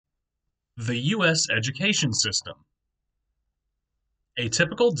The U.S. education system. A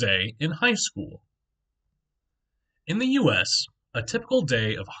typical day in high school. In the U.S., a typical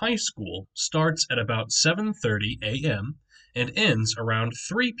day of high school starts at about 7:30 a.m. and ends around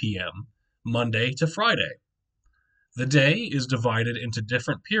 3 p.m., Monday to Friday. The day is divided into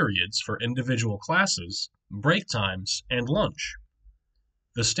different periods for individual classes, break times, and lunch.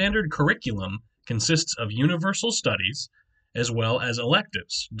 The standard curriculum consists of universal studies as well as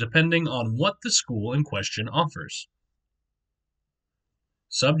electives, depending on what the school in question offers.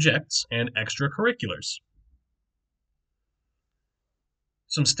 Subjects and extracurriculars.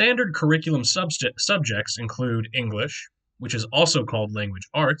 Some standard curriculum subjects include English, which is also called language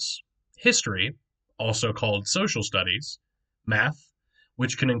arts, history, also called social studies, math,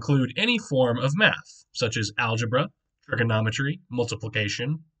 which can include any form of math, such as algebra, trigonometry,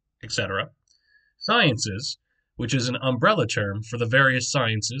 multiplication, etc., sciences, which is an umbrella term for the various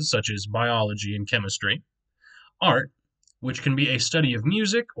sciences such as biology and chemistry, art, which can be a study of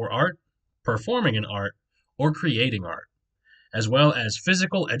music or art, performing an art, or creating art, as well as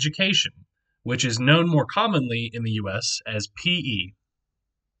physical education, which is known more commonly in the US as PE.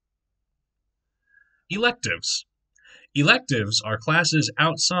 Electives. Electives are classes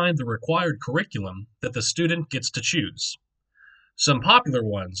outside the required curriculum that the student gets to choose. Some popular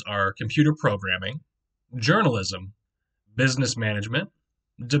ones are computer programming, journalism, business management,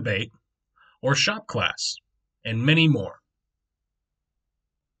 debate, or shop class, and many more.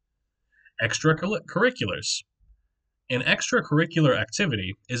 Extracurriculars. An extracurricular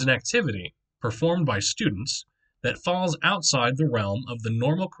activity is an activity performed by students that falls outside the realm of the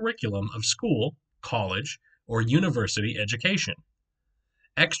normal curriculum of school, college, or university education.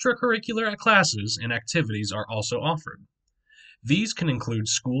 Extracurricular classes and activities are also offered. These can include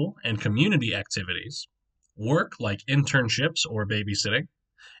school and community activities, work like internships or babysitting,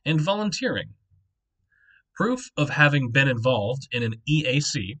 and volunteering. Proof of having been involved in an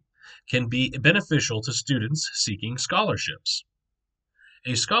EAC can be beneficial to students seeking scholarships.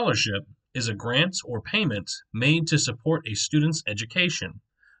 A scholarship is a grant or payment made to support a student's education,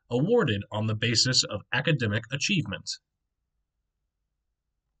 awarded on the basis of academic achievement.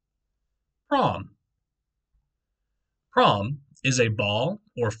 Prom. Prom is a ball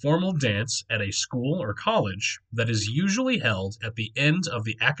or formal dance at a school or college that is usually held at the end of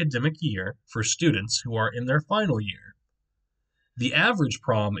the academic year for students who are in their final year. The average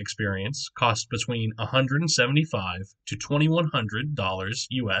prom experience costs between $175 to $2,100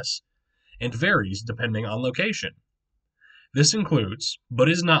 US and varies depending on location. This includes, but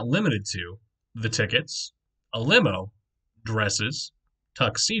is not limited to, the tickets, a limo, dresses,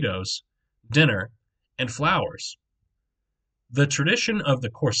 tuxedos, dinner, and flowers. The tradition of the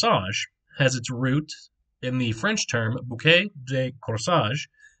corsage has its root in the French term bouquet de corsage,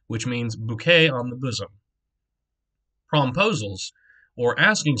 which means bouquet on the bosom. Promposals, or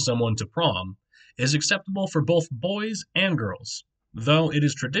asking someone to prom, is acceptable for both boys and girls, though it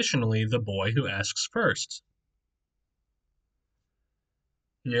is traditionally the boy who asks first.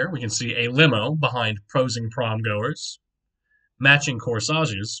 Here we can see a limo behind posing prom goers, matching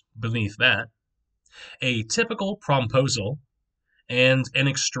corsages beneath that, a typical promposal, and an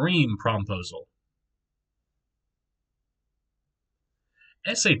extreme promposal.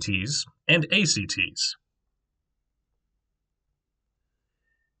 SATs and ACTs.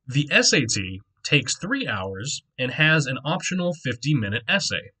 The SAT takes 3 hours and has an optional 50-minute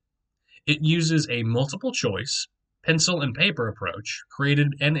essay. It uses a multiple choice, pencil and paper approach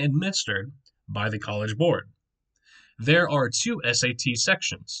created and administered by the College Board. There are 2 SAT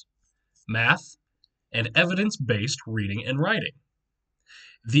sections, math and evidence-based reading and writing.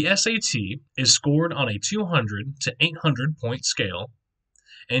 The SAT is scored on a 200 to 800 point scale,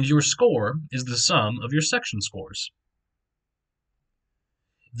 and your score is the sum of your section scores.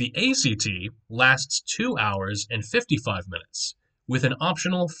 The ACT lasts 2 hours and 55 minutes, with an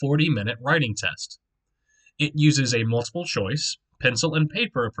optional 40-minute writing test. It uses a multiple choice, pencil and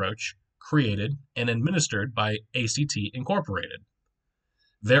paper approach created and administered by ACT Incorporated.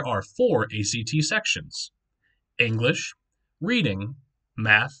 There are 4 ACT sections: English, reading,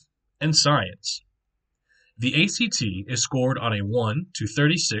 math, and science. The ACT is scored on a 1 to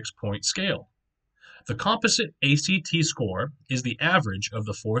 36 point scale. The composite ACT score is the average of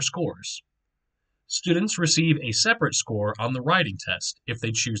the 4 scores. Students receive a separate score on the writing test if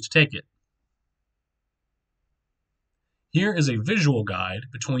they choose to take it. Here is a visual guide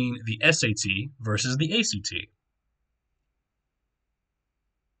between the SAT versus the ACT.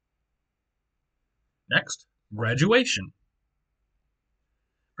 Next, graduation.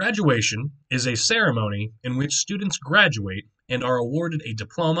 Graduation is a ceremony in which students graduate and are awarded a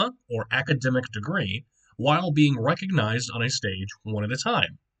diploma or academic degree while being recognized on a stage one at a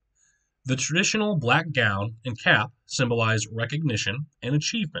time. The traditional black gown and cap symbolize recognition and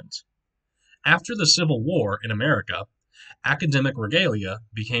achievement. After the Civil War in America, academic regalia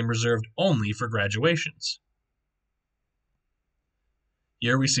became reserved only for graduations.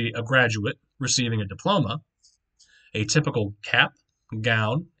 Here we see a graduate receiving a diploma, a typical cap,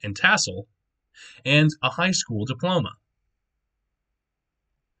 gown, and tassel, and a high school diploma.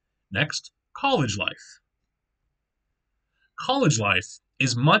 Next, college life. College life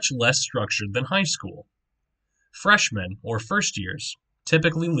is much less structured than high school. Freshmen, or first years,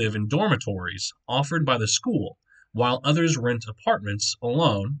 typically live in dormitories offered by the school, while others rent apartments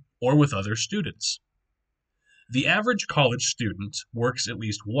alone or with other students. The average college student works at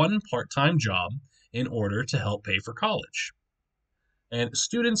least one part-time job in order to help pay for college. And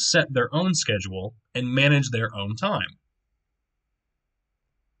students set their own schedule and manage their own time.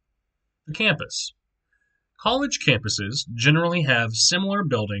 The campus. College campuses generally have similar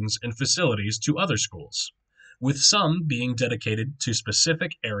buildings and facilities to other schools, with some being dedicated to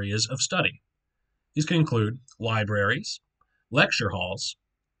specific areas of study. These can include libraries, lecture halls,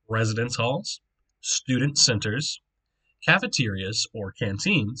 residence halls, student centers, cafeterias or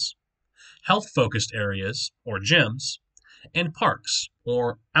canteens, health-focused areas or gyms, and parks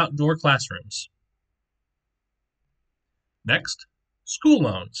or outdoor classrooms. Next, school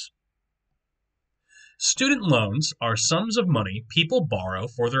loans. Student loans are sums of money people borrow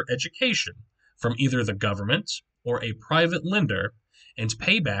for their education from either the government or a private lender and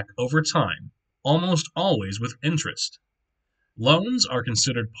pay back over time, almost always with interest. Loans are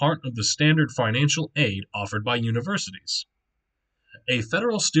considered part of the standard financial aid offered by universities. A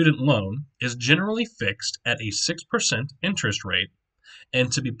federal student loan is generally fixed at a 6% interest rate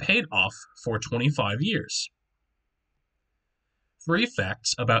and to be paid off for 25 years. 3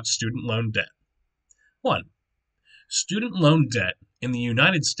 facts about student loan debt. 1. Student loan debt in the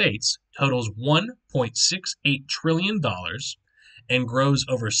United States totals $1.68 trillion and grows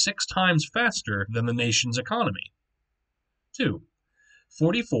over 6 times faster than the nation's economy. 2.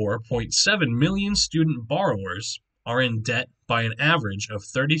 44.7 million student borrowers are in debt by an average of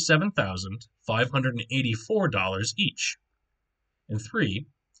 $37,584 each. And 3.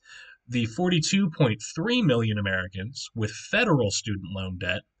 The 42.3 million Americans with federal student loan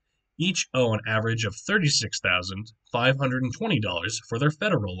debt each owe an average of $36,520 for their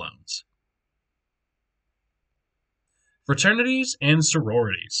federal loans. Fraternities and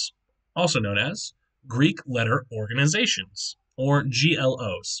sororities, also known as Greek letter organizations, or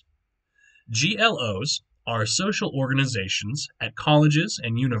GLOs. GLOs are social organizations at colleges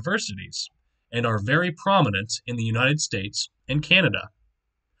and universities and are very prominent in the United States and Canada.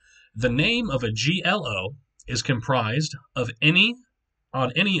 The name of a GLO is comprised of any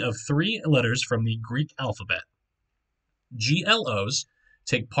of 3 letters from the Greek alphabet. GLOs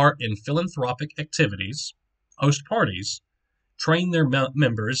take part in philanthropic activities, host parties, train their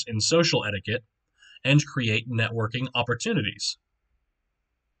members in social etiquette, and create networking opportunities.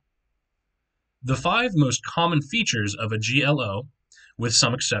 The 5 most common features of a GLO, with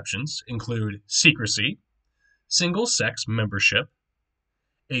some exceptions, include secrecy, single-sex membership,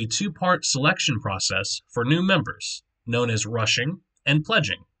 a 2-part selection process for new members, known as rushing and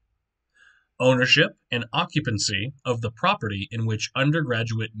pledging, ownership and occupancy of the property in which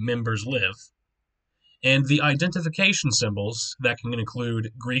undergraduate members live, and the identification symbols that can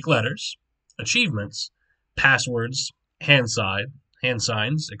include Greek letters, achievements, passwords, hand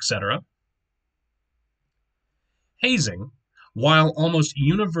signs, etc. Hazing, while almost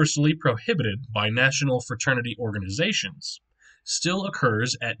universally prohibited by national fraternity organizations, still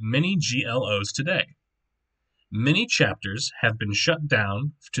occurs at many GLOs today. Many chapters have been shut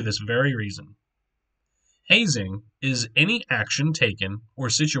down to this very reason. Hazing is any action taken or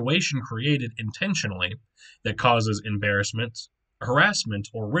situation created intentionally that causes embarrassment, harassment,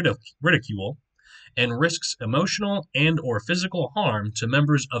 or ridicule, and risks emotional and or physical harm to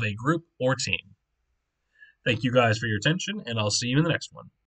members of a group or team. Thank you guys for your attention, and I'll see you in the next one.